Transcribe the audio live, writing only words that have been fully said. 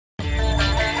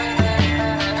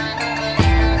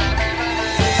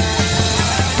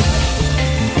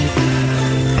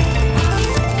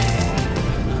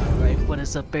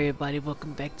What's up, everybody?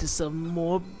 Welcome back to some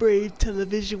more Brave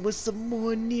Television with some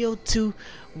more Nioh 2.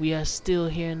 We are still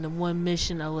here in the one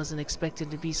mission. I wasn't expecting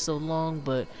to be so long,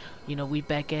 but you know, we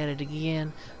back at it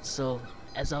again. So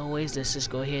as always, let's just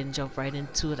go ahead and jump right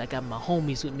into it. I got my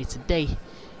homies with me today.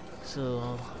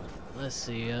 So let's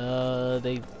see.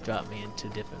 They dropped me in two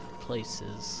different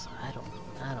places. I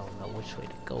don't know which way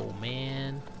to go,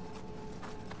 man.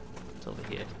 It's over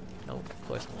here. Nope, of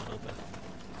course it won't open.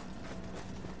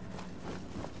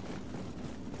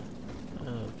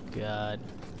 Oh god.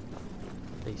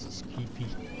 This is creepy.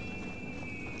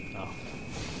 Oh.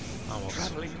 Almost.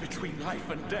 Traveling between life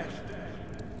and death.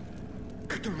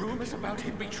 Could the rumors about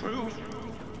him be true?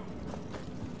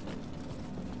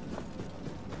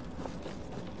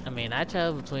 I mean, I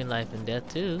travel between life and death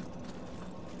too.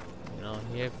 You know,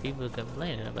 hear people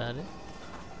complaining about it.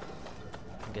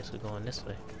 I guess we're going this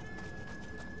way.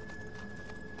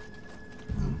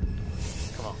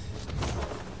 Come on.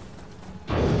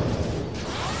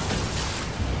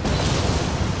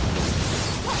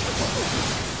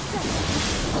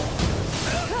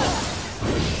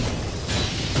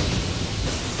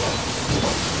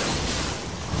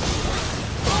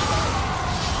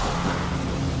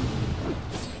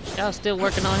 Y'all still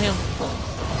working on him?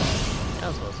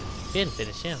 Y'all supposed to didn't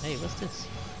finish him. Hey, what's this?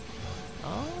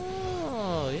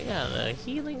 Oh, you got a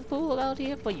healing pool out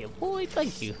here for your boy.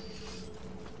 Thank you.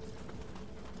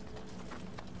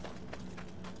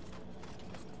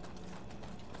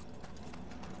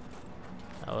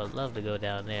 I would love to go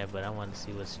down there, but I want to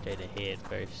see what's straight ahead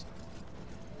first.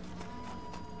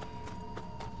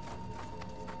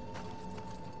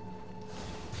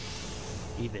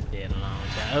 You've been dead a long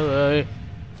time. Oh,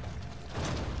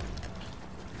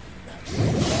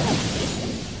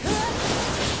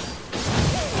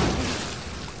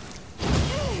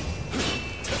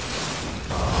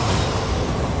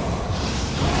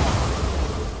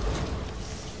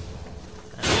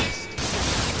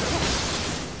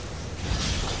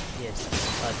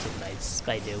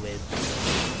 spider web.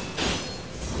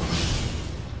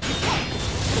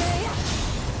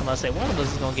 I'm gonna say one of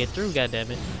us is gonna get through,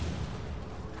 goddammit.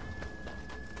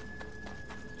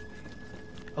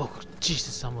 Oh,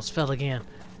 Jesus, I almost fell again.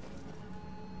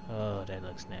 Oh, that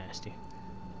looks nasty.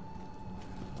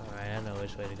 Alright, I know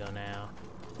which way to go now.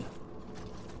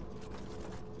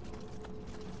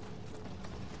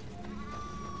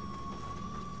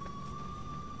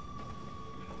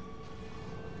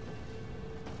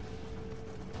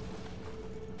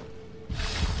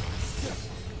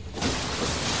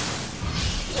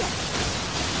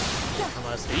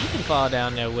 So you can fall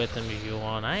down there with them if you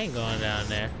want. I ain't going down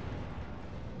there.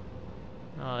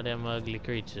 Oh, them ugly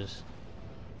creatures.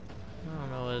 I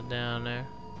don't know what's down there.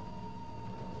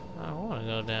 I don't want to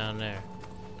go down there.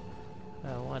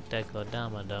 I want that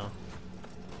Kodama though.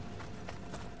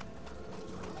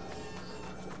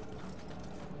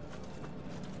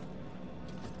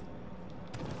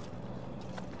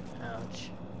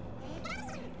 Ouch.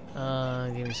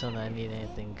 Give me something I need.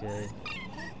 Anything good.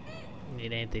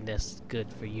 Need anything that's good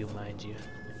for you, mind you.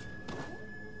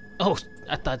 Oh,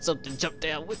 I thought something jumped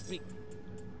down with me.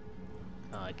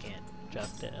 Oh, I can't drop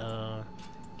that.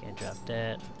 Can't drop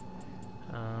that.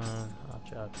 I'll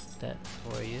drop that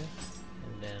for you,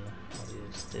 and then I'll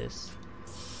use this.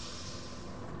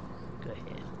 Go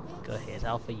ahead. Go ahead.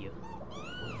 All for you.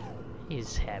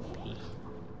 He's happy.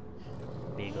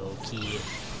 Big old kid.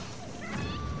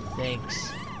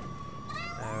 Thanks.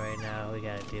 Alright, now we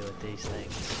gotta deal with these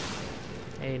things.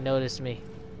 Hey, notice me.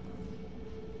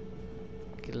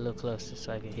 Get a little closer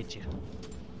so I can hit you.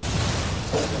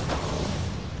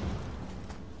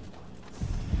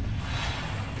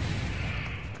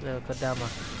 Little Kodama.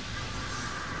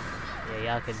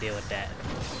 Yeah, y'all can deal with that.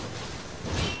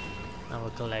 I'm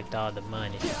gonna collect all the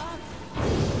money.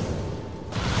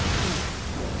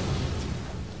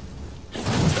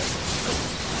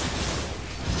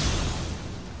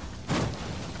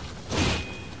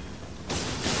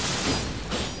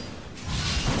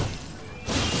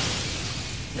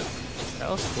 That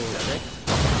was cool, right?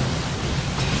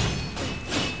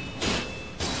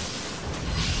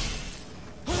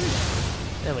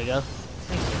 There we go.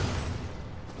 Thank you.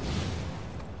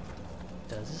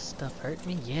 Does this stuff hurt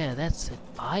me? Yeah, that's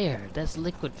fire. That's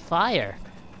liquid fire.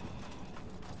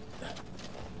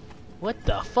 What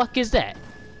the fuck is that?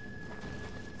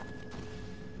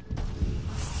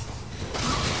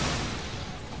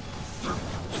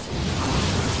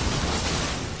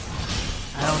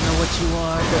 I don't know what you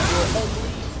are, but you're ugly.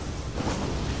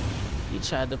 You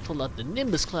tried to pull out the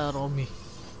Nimbus cloud on me.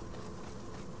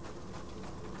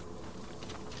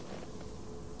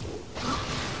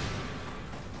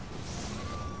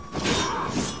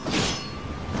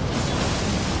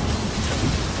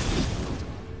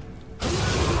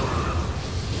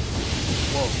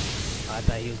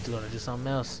 thought he was gonna do something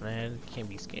else, man. You can't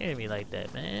be scaring me like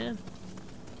that, man.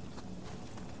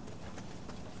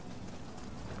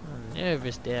 I'm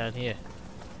nervous down here.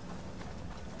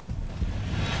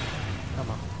 Come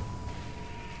on.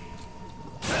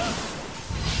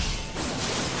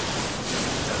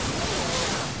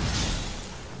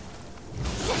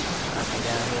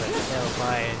 Down here with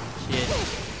hellfire and shit.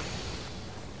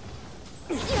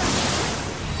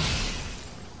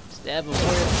 Stab him,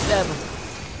 warrior, stab him.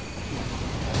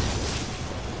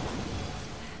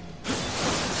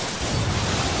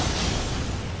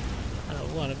 I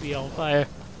don't want to be on fire.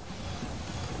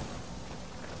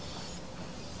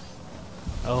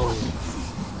 Oh,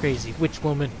 crazy witch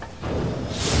woman.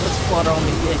 Let's water on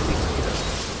me, yeah.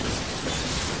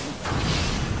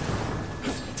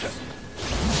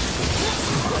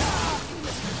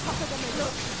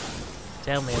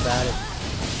 Tell me about it.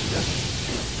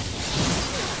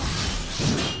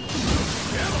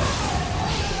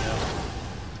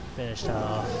 Finished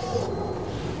off.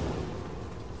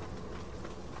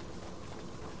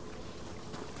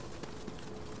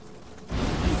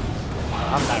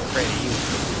 I'm not afraid of you.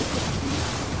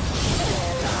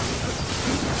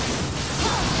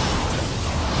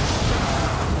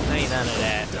 Ain't none of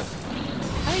that.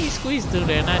 How you squeezed through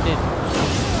there and I didn't?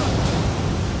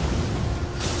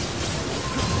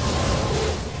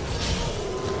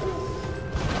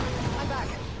 I'm back.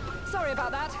 Sorry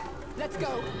about that. Let's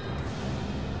go.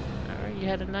 Alright, you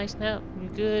had a nice nap. You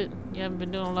good? You haven't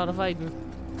been doing a lot of fighting.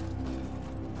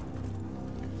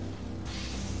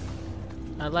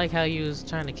 I like how you was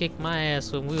trying to kick my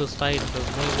ass when we was fighting, but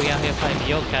when we out here fighting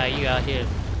yokai, you out here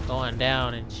going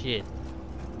down and shit.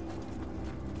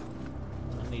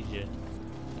 I need you to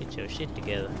get your shit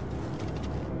together.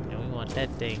 And we want that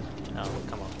thing. Oh,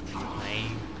 come on.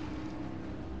 Man.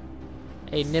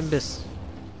 Hey, Nimbus.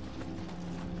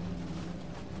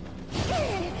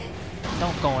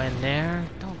 Don't go in there.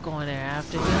 Don't go in there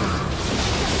after him.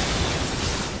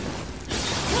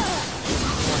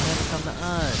 Want him to come to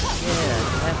us. Yeah,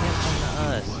 have him come to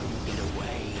us. Get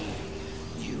away.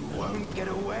 You won't get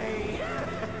away.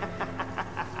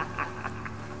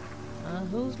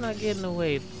 Who's not getting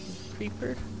away?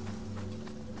 Creeper?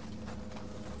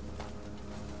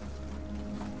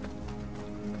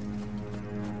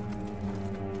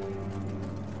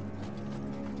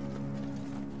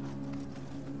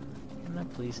 Can I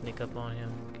please sneak up on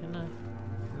him? Can I?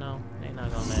 No, they're not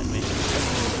gonna let me.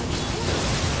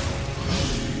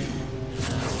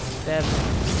 Stab him.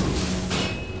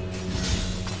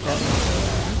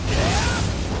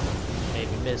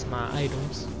 Maybe miss my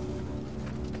items.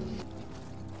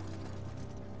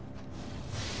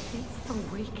 It's a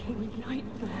waking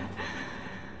nightmare.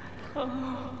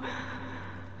 Oh,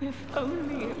 if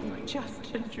only it were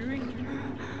just a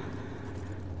dream.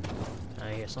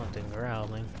 I hear something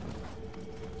growling.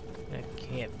 That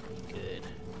can't be good.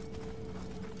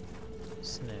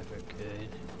 It's never good.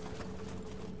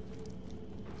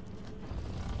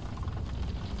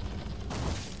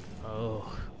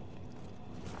 Oh.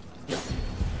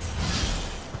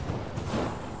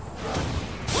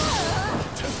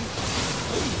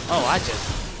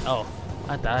 Oh,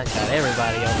 I thought I got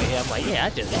everybody over here. I'm like, yeah, I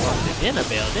just walked the dinner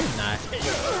bell, didn't I?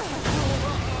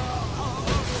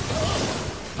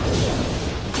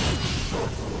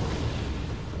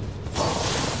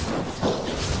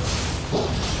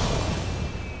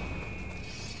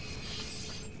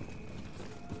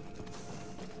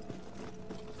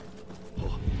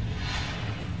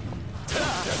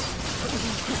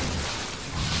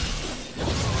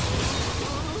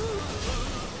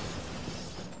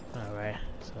 Alright,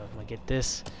 so I'm gonna get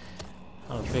this.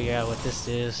 I'm gonna figure out what this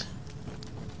is.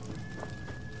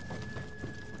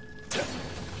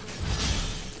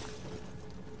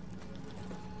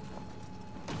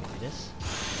 This?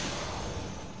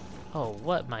 Oh,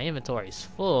 what? My inventory's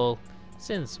full?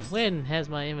 Since when has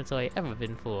my inventory ever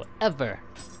been full? Ever!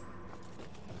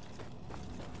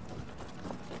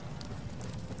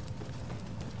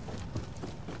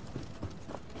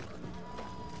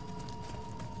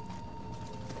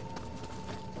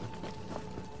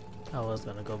 I was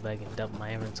gonna go back and dump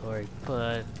my inventory,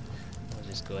 but I'll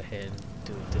just go ahead and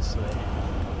do it this way.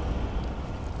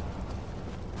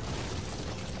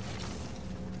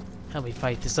 Help me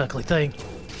fight this ugly thing.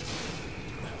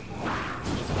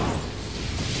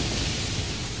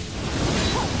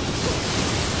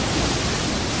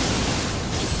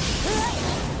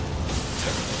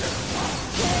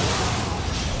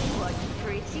 What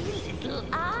pretty little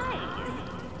eyes.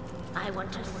 I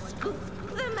want to scoop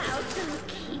them out and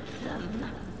keep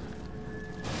them.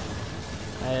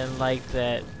 I didn't like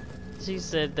that. She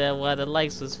said that while the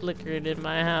lights was flickering in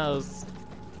my house.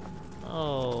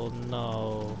 Oh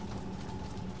no.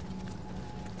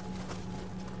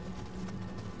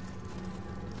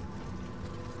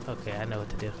 Okay, I know what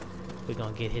to do. We're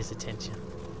gonna get his attention.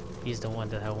 He's the one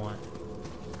that I want.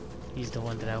 He's the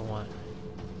one that I want.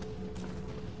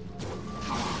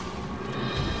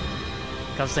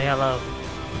 Come say hello.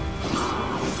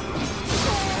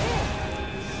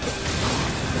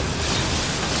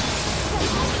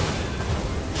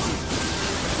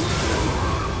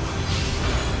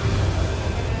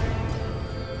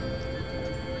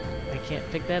 I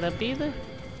can't pick that up either.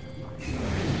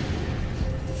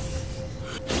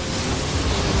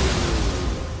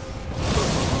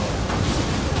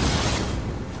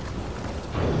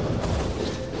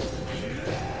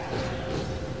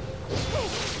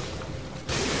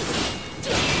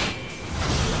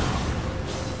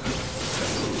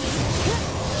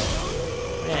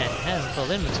 Full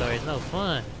inventory is no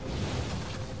fun.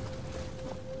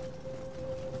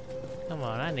 Come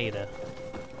on, I need a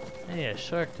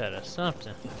shortcut or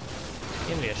something.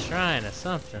 Give me a shrine or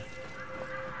something.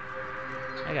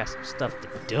 I got some stuff to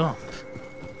dump.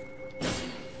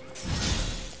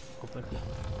 Open.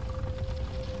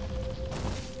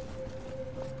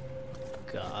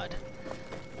 God.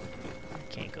 I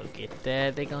can't go get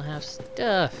that. They gonna have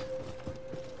stuff.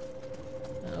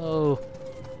 Oh.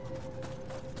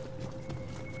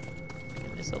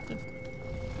 Open.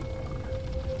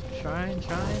 Shrine,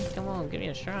 shrine, come on, give me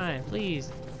a shrine,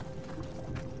 please.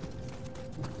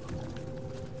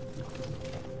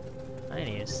 I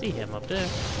didn't even see him up there.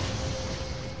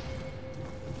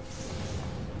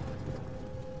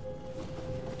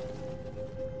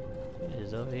 He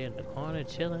is over here in the corner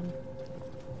chilling.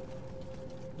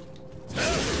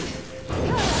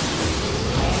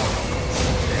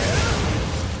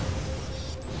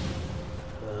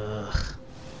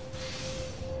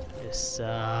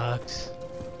 Sucks.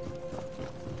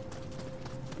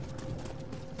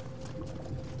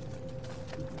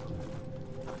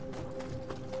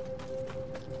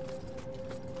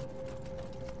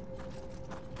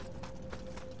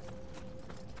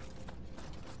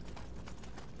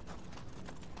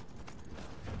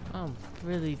 I'm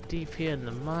really deep here in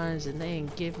the mines and they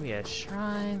ain't give me a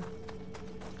shrine.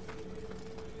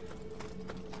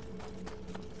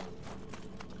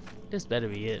 This better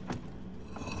be it.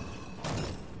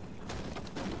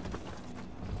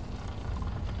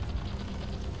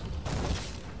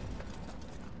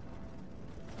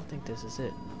 This is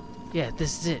it. Yeah,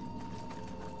 this is it.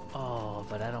 Oh,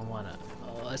 but I don't wanna.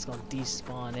 Oh, it's gonna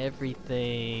despawn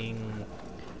everything.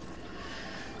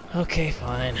 Okay,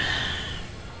 fine.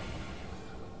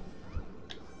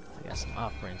 I got some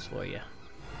offerings for you.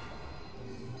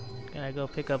 Can I go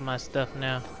pick up my stuff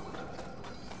now?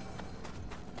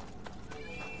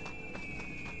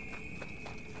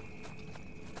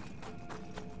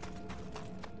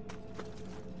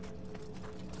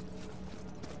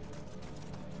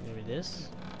 This.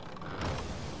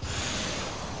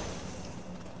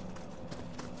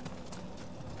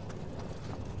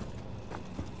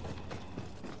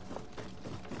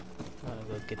 I'm gonna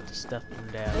go get the stuff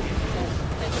from down here.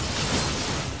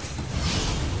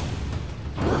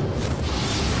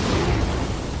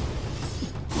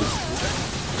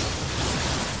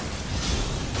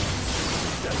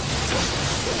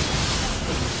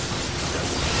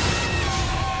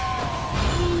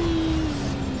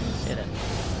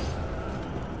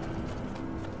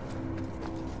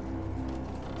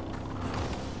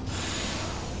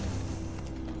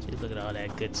 Look at all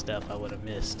that good stuff I would have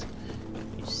missed.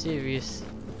 You serious?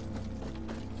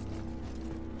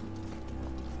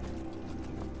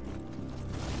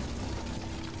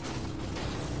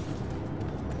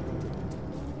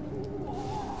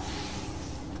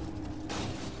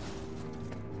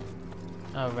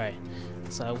 Alright,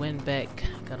 so I went back,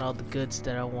 got all the goods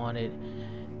that I wanted,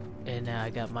 and now I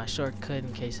got my shortcut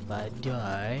in case if I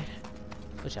die,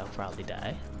 which I'll probably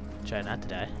die. Try not to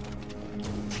die.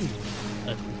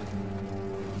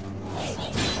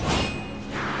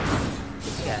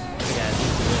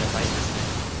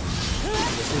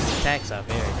 His attacks are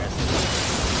very aggressive.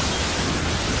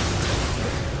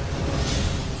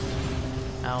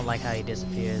 I don't like how he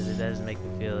disappears. It doesn't make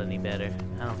me feel any better.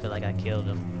 I don't feel like I killed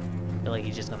him. I feel like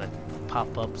he's just gonna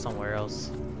pop up somewhere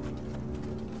else.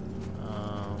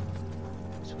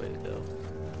 Which way to go?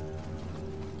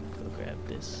 Go grab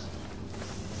this.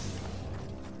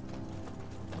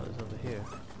 What is over here?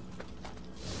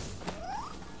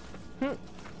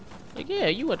 Like, yeah,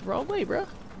 you went the wrong way, bro.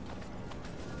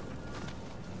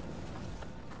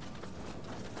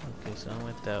 Okay, so I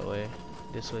went that way.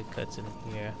 This way cuts in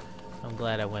here. I'm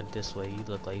glad I went this way. You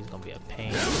look like he's gonna be a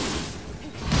pain.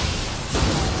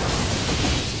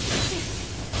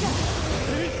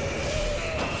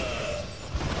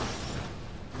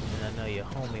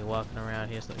 He walking around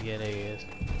here, so yeah, there he is.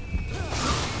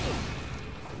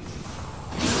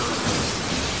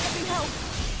 Help!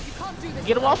 You can't do this.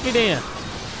 Get him off me then!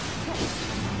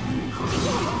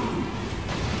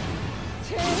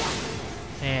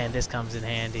 And this comes in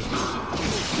handy.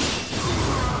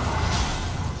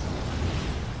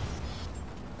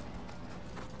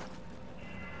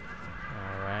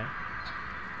 Alright.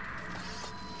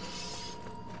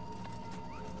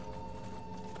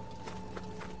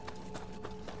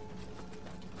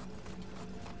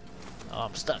 Oh,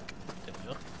 I'm stuck. There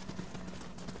we go.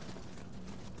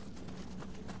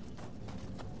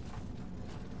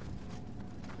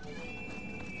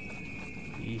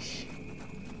 Yeesh.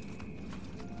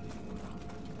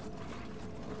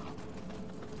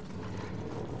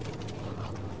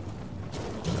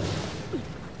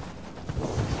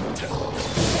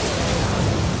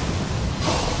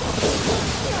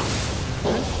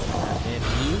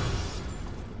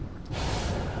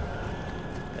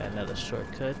 Got another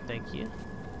shortcut, thank you.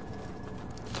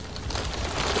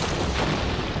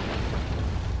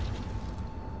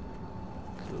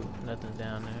 Cool, nothing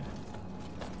down there.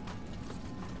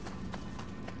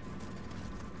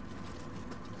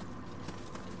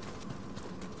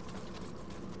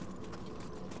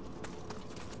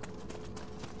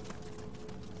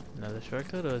 Another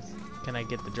shortcut, or can I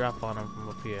get the drop on him from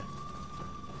up here?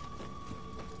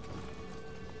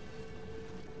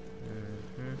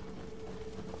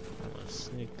 I'm gonna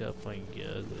sneak up on you,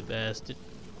 ugly bastard.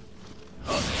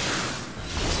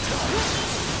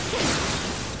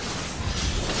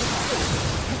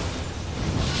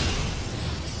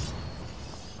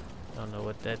 Don't know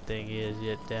what that thing is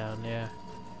yet down there.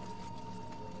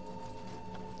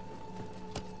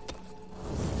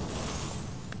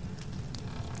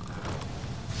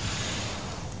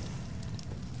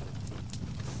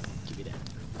 Give me that.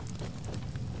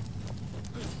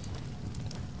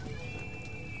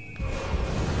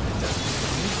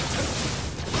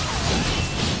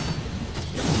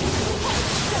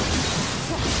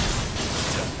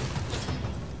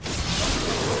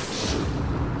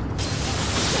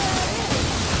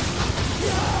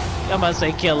 I'm about to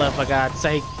say kill her, for God's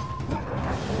sake.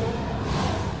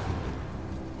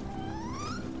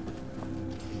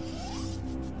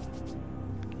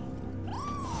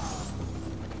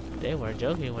 They weren't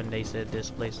joking when they said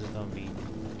this place is gonna be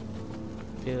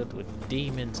filled with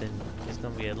demons and it's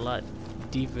gonna be a lot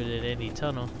deeper than any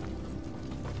tunnel.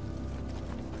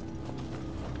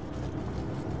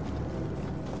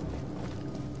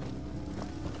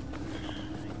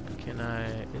 Can I...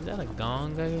 is that a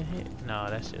gong I can hit? No,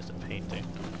 that's just a painting.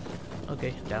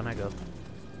 Okay, down I go.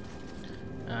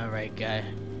 Alright, guy.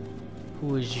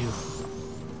 Who is you?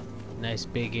 Nice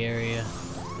big area.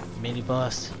 Mini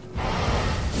boss.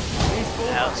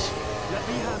 Ouch. Let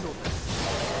me handle this.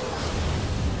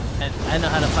 And I know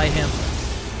how to fight him.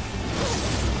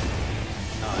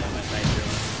 Oh, I went right through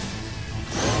him.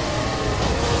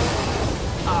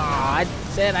 Oh, I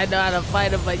said I know how to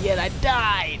fight him, but yet I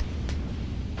died.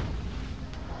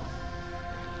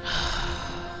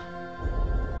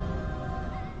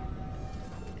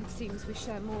 It seems we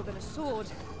share more than a sword.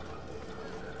 It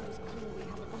is clear we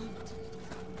have a bond.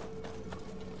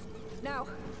 Now,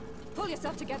 pull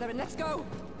yourself together and let's go.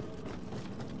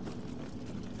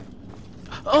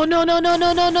 Oh no no no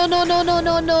no no no no no no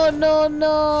no no no no!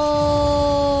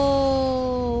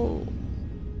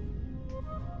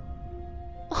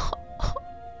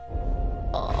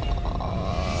 Oh,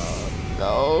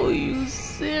 no, you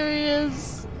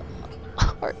serious?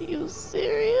 Are you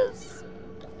serious?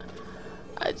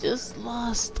 I just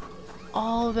lost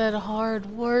all that hard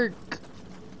work.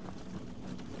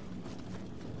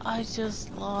 I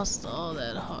just lost all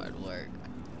that hard work.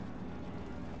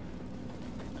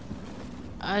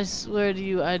 I swear to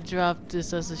you, I dropped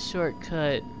this as a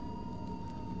shortcut.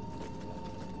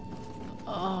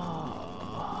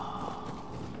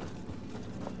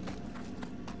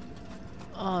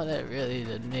 Oh, that really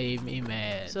done made me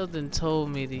mad. Something told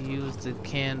me to use the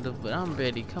candle, but I'm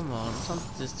ready. Come on,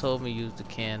 something just told me to use the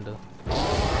candle.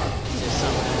 Just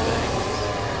something back.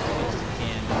 Use the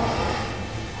candle.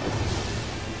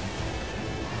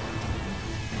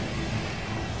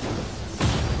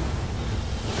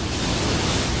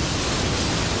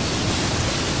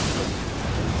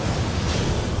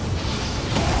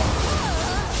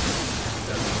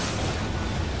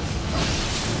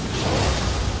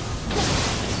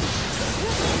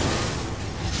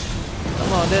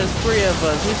 Come on, there's 3 of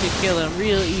us. We should kill him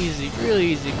real easy, real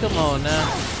easy. Come on now.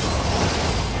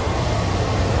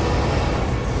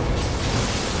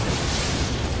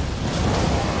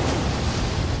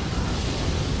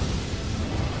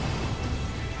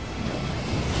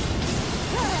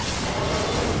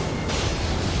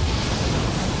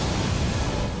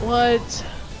 What?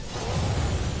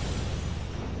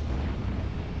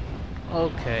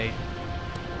 Okay.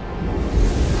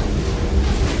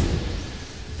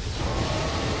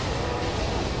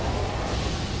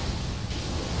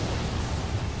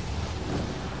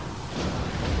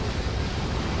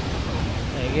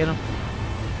 Hey, get him.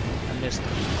 I missed him.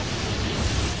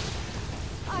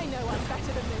 I know I'm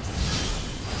better than this.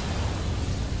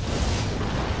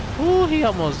 Ooh, he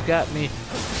almost got me.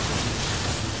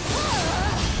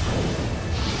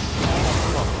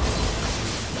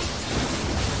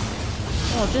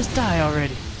 Oh, just die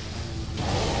already.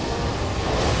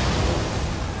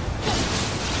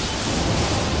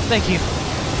 Thank you.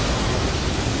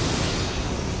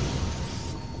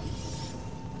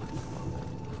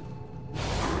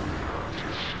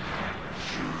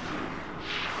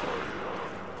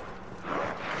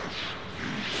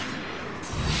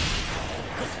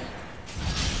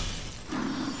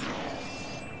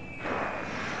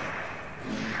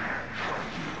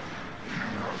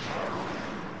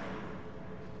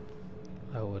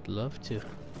 I would love to.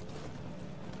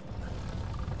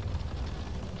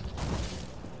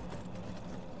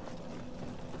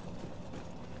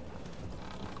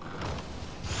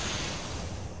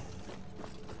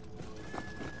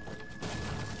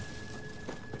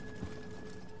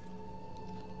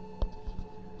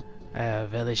 I have a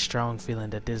very strong feeling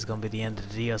that this is gonna be the end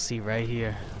of the DLC right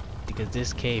here, because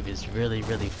this cave is really,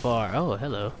 really far. Oh,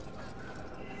 hello.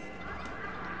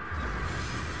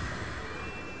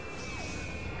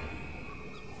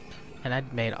 And I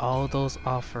made all those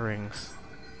offerings.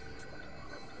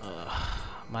 Ugh,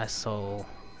 my soul.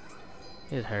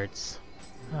 It hurts.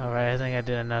 Alright, I think I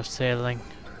did enough sailing.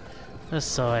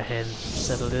 Let's go ahead and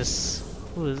settle this.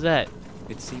 Who is that?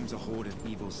 It seems a horde of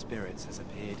evil spirits has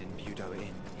appeared in Budo Inn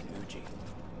in Uji.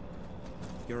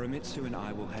 Yoromitsu and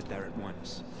I will head there at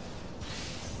once.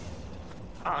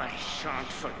 I shan't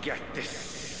forget this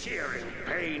searing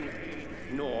pain,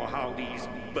 nor how these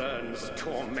burns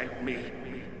torment me.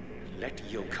 Let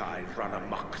yokai run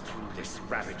amok through this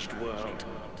ravaged world.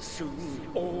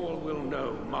 Soon all will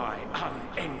know my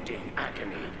unending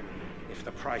agony. If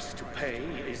the price to pay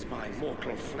is my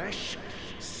mortal flesh,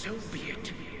 so be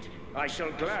it. I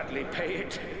shall gladly pay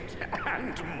it,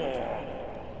 and more.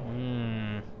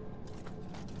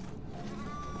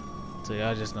 So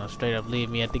y'all just gonna straight up leave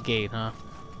me at the gate, huh?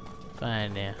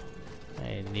 Fine then. I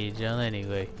didn't need y'all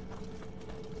anyway.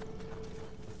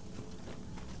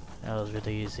 That was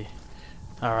really easy.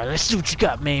 Alright, let's see what you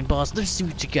got, main boss. Let's see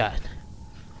what you got.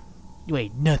 You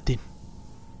ain't nothing.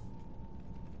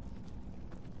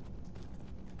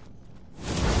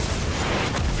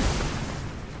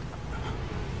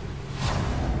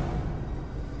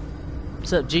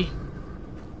 What's up, G?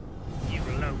 You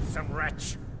loathsome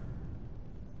wretch.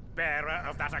 Bearer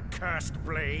of that accursed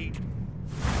blade.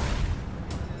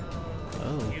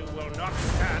 Oh. You will not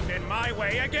stand in my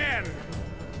way again.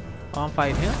 Oh, I'm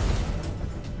fighting him?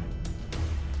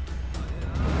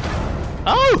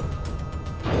 Oh!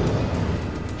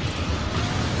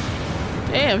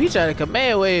 Damn, he tried to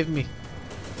command wave me.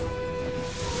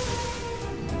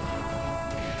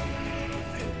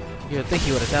 You would think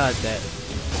he would have dodged that.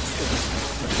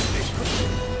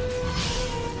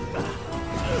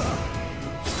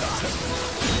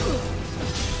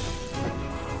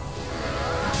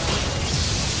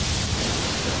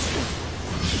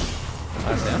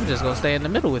 I said, I'm just gonna stay in the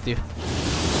middle with you.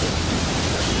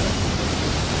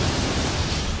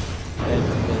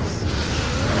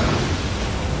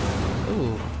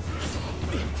 Ooh.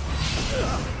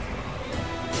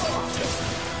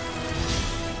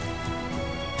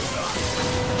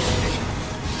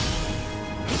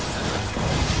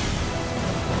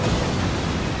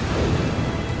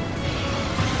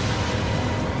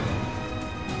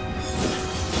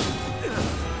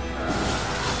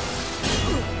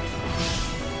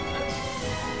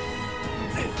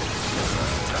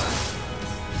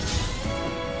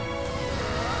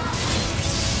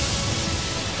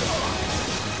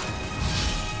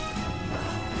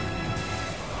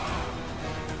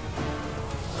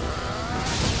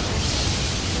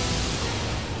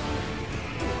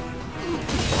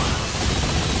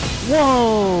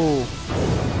 Whoa!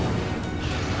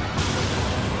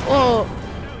 Whoa!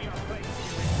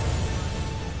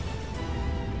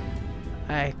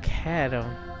 I had him.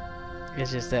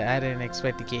 It's just that I didn't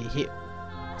expect to get hit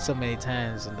so many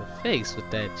times in the face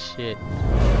with that shit.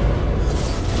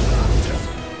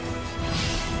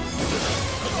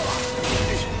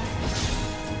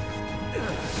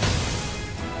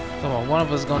 Come on, one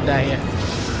of us is gonna die here.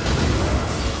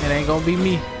 It ain't gonna be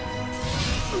me.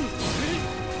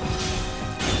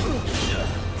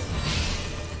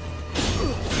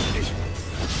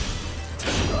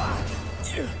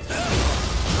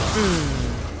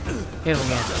 Hit him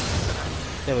again.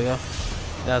 There we go.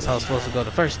 That's how it's supposed to go the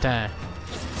first time.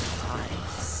 I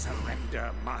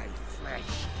surrender my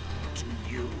flesh to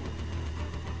you.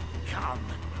 Come,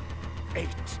 8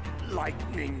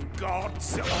 lightning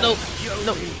gods of Nope.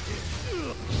 Nope.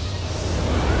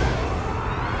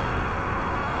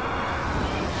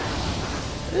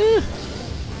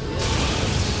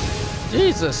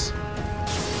 Jesus.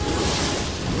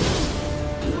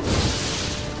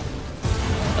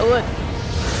 Oh, what?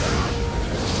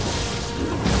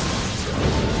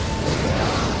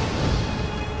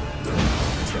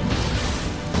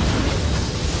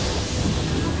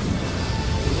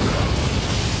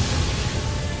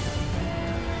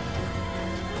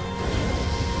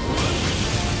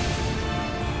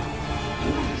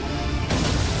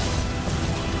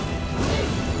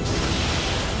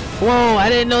 Whoa, I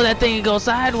didn't know that thing could go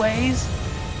sideways.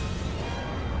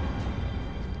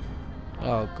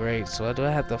 Oh, great. So do I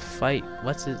have to fight?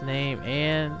 What's his name?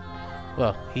 And,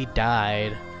 well, he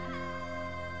died.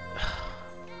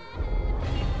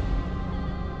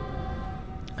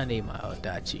 I need my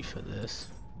Odachi for this.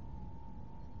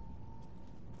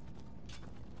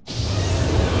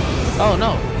 Oh,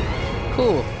 no.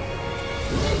 Cool.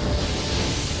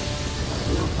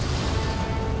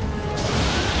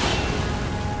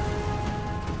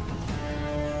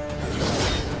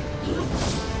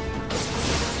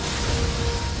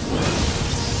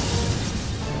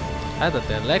 I thought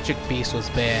the electric piece was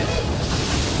bad.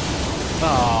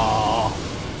 Oh.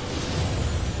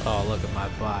 Oh, look at my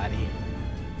body.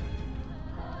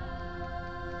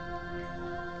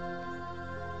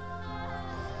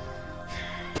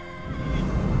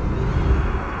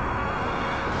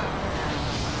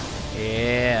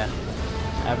 Yeah.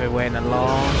 I've been waiting a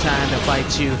long time to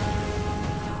fight you.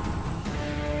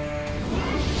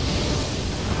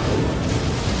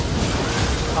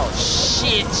 Oh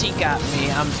shit, she got me.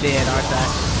 I'm dead, aren't I?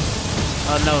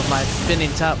 Oh no, my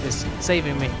spinning top is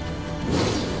saving me.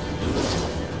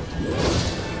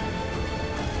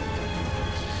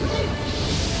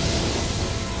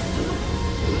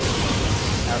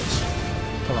 Ouch.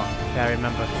 Come on, gotta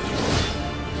remember.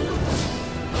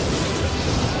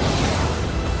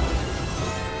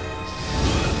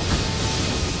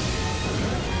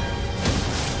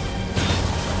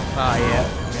 Oh yeah.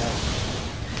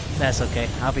 That's okay.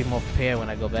 I'll be more prepared when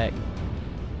I go back.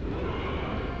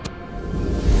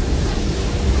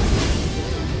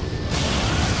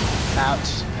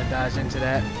 Ouch. I dodged into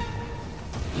that.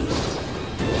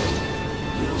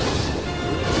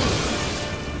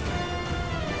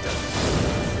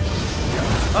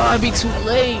 Oh, I'd be too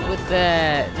late with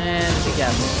that. Man, he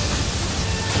got me.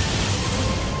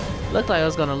 Looked like I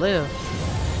was gonna live.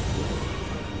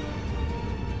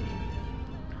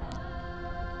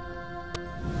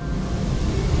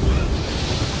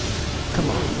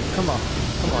 Come on,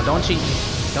 come on, don't cheat me.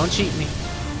 Don't cheat me.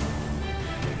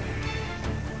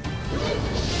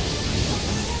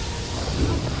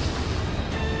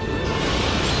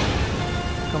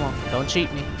 Come on, don't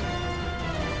cheat me.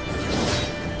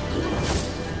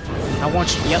 I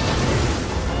want you, yep.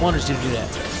 I wanted you to do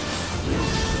that.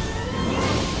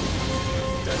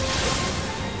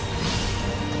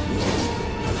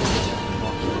 Come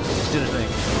on, let's do the thing.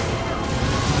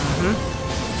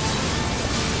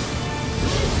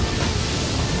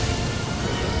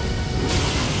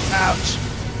 Ouch.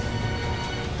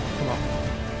 Come on.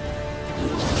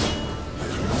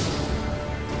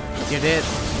 You're dead.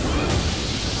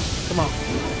 Come on.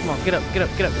 Come on. Get up. Get up.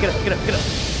 Get up. Get up. Get up. Get up.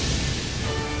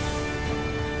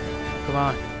 Come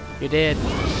on. You're dead.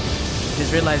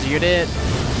 Just realize you're dead.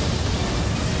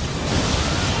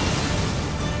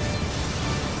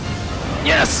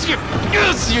 Yes!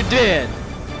 You're dead!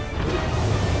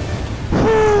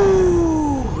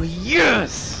 Woo!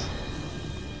 Yes!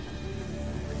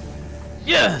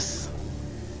 Yes!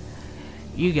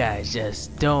 You guys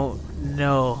just don't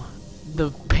know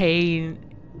the pain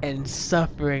and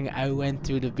suffering I went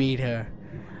through to beat her.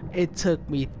 It took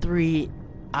me 3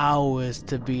 hours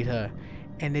to beat her,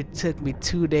 and it took me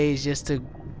 2 days just to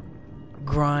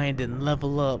grind and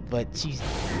level up, but she's...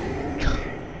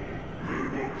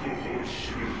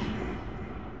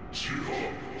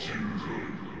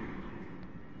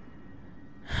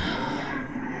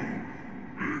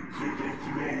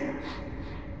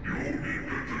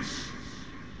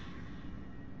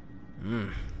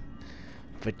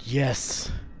 But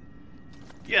yes,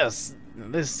 yes.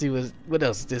 Let's see what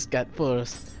else this got for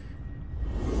us.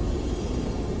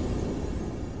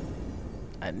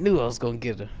 I knew I was gonna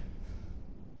get her.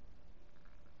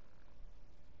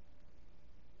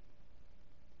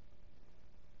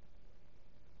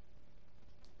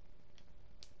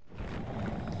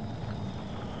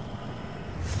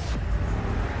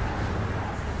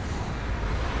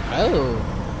 Oh.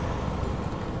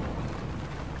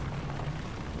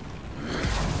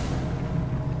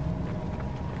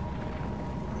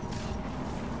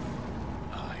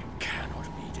 I cannot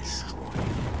be destroyed.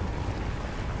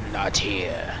 Not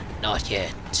here. Not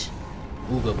yet.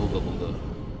 Booga booga booga.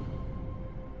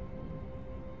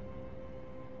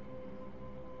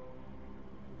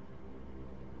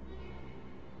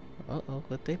 Uh-oh,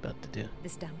 what they about to do?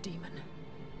 This damn demon.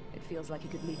 It feels like he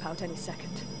could leap out any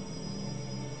second.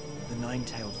 The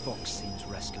nine-tailed fox seems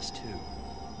restless too.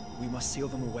 We must seal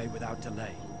them away without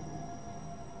delay.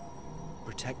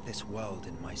 Protect this world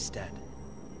in my stead.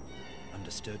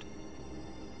 Understood?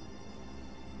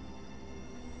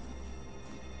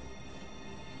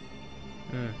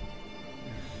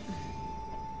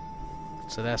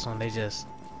 So that's when they just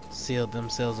sealed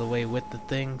themselves away with the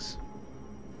things.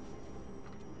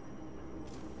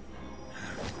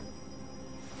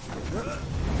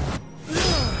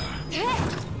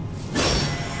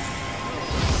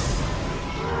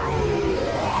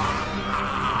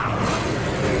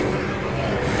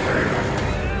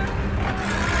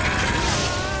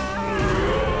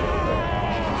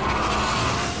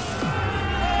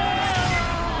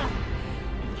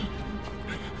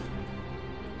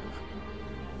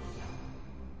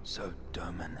 So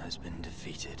Doman has been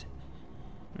defeated.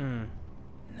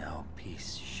 Now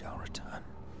peace shall return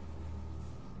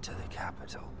to the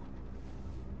capital.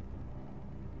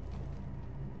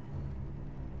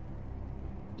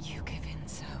 You give in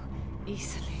so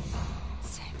easily,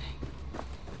 Seimei.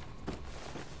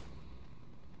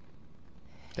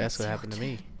 That's what happened to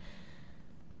me.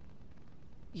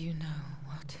 You know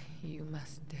what you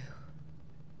must do.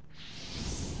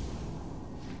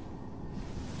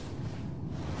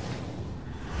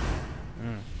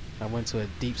 I went to a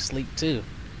deep sleep too.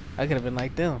 I could have been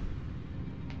like them.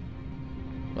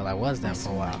 Well, I was them for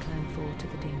a while. I clan fall to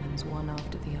the demons one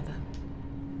after the other.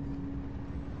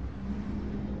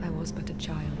 I was but a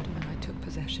child when I took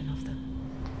possession of them.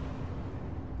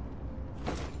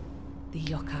 The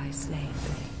yokai slaying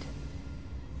blade,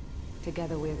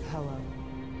 together with Ho-Oh,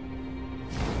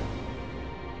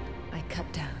 I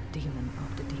cut down demon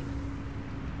after demon,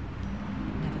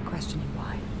 never questioning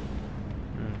why.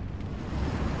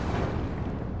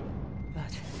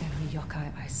 But every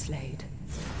yokai I slayed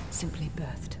simply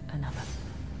birthed another.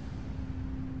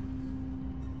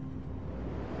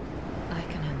 I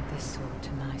can hand this sword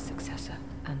to my successor,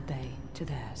 and they to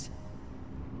theirs.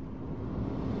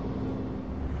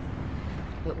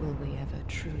 But will we ever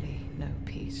truly know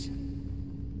peace?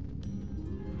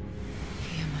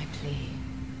 Hear my plea,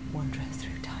 wanderer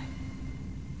through time.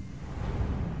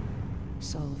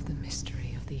 Solve the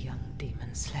mystery of the young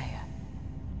demon slayer.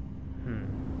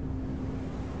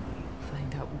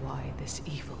 Find out why this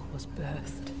evil was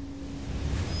birthed.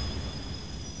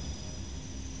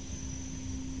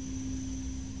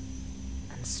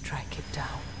 And strike it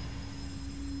down.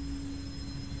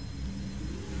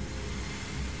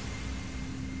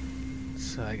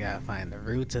 So I gotta find the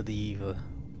roots of the evil,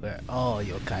 where all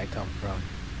yokai come from.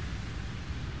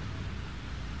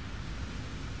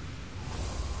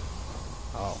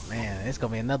 Oh man, it's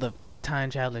gonna be another time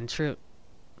traveling trip.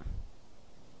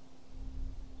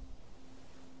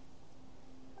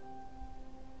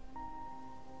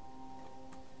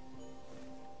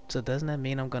 So doesn't that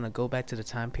mean I'm gonna go back to the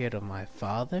time period of my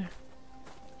father?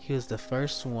 He was the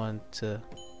first one to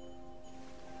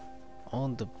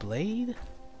own the blade?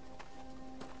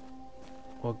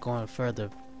 Or going further,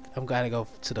 I'm gonna go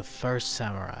to the first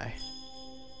samurai.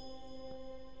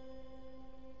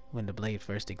 When the blade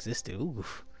first existed. Ooh.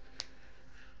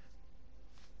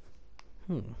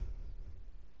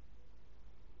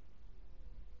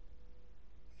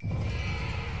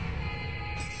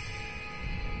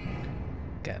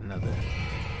 Got another.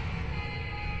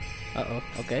 Uh-oh,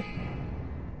 okay.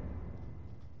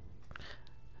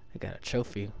 I got a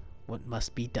trophy. What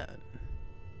must be done?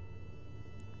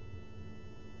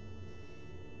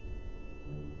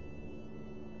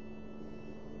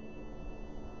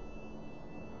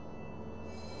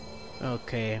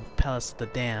 Okay, Palace of the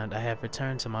Damned. I have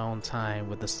returned to my own time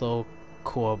with the soul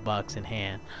core box in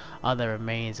hand. All that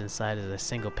remains inside is a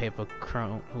single paper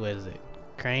crone. Who is it?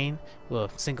 Crane? Well,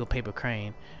 single paper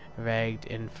crane, ragged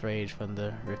and frayed from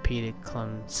the repeated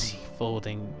clumsy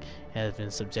folding it has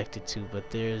been subjected to, but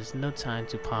there is no time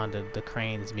to ponder the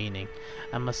crane's meaning.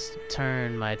 I must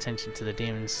turn my attention to the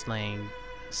demon slaying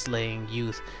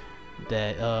youth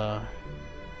that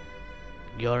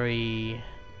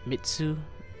Yorimitsu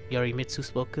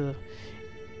spoke of.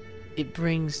 It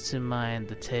brings to mind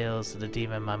the tales of the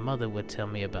demon my mother would tell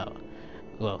me about.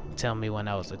 well, tell me when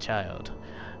I was a child.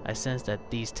 I sense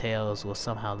that these tales will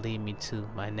somehow lead me to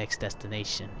my next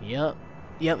destination. Yup,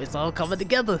 it's all coming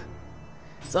together.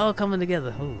 It's all coming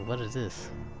together. Ooh, what is this?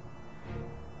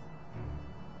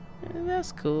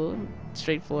 That's cool.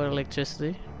 Straightforward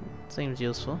electricity. Seems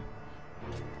useful.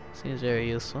 Seems very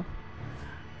useful.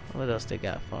 What else they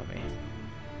got for me?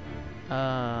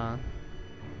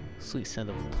 Sweet scent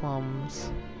of plums.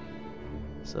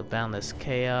 So boundless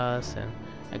chaos, and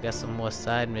I got some more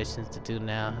side missions to do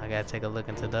now. I gotta take a look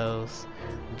into those.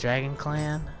 Dragon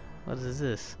Clan? What is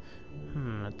this?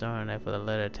 A throwing knife with a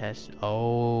letter attached.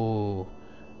 Oh,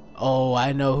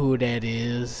 I know who that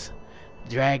is.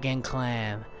 Dragon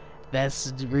Clan.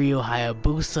 That's Ryu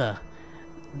Hayabusa.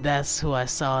 That's who I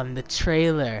saw in the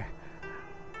trailer.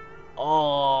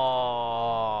 Oh.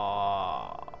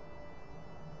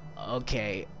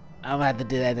 Okay. I'm gonna have to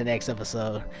do that in the next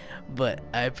episode. But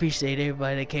I appreciate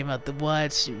everybody that came out to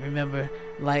watch. Remember,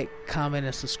 like, comment,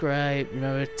 and subscribe.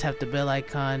 Remember, tap the bell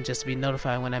icon just to be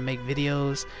notified when I make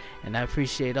videos. And I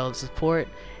appreciate all the support.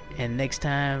 And next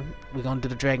time, we're gonna do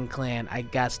the Dragon Clan. I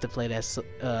got to play that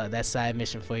side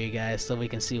mission for you guys so we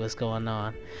can see what's going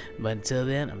on. But until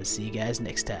then, I'm gonna see you guys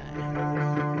next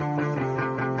time.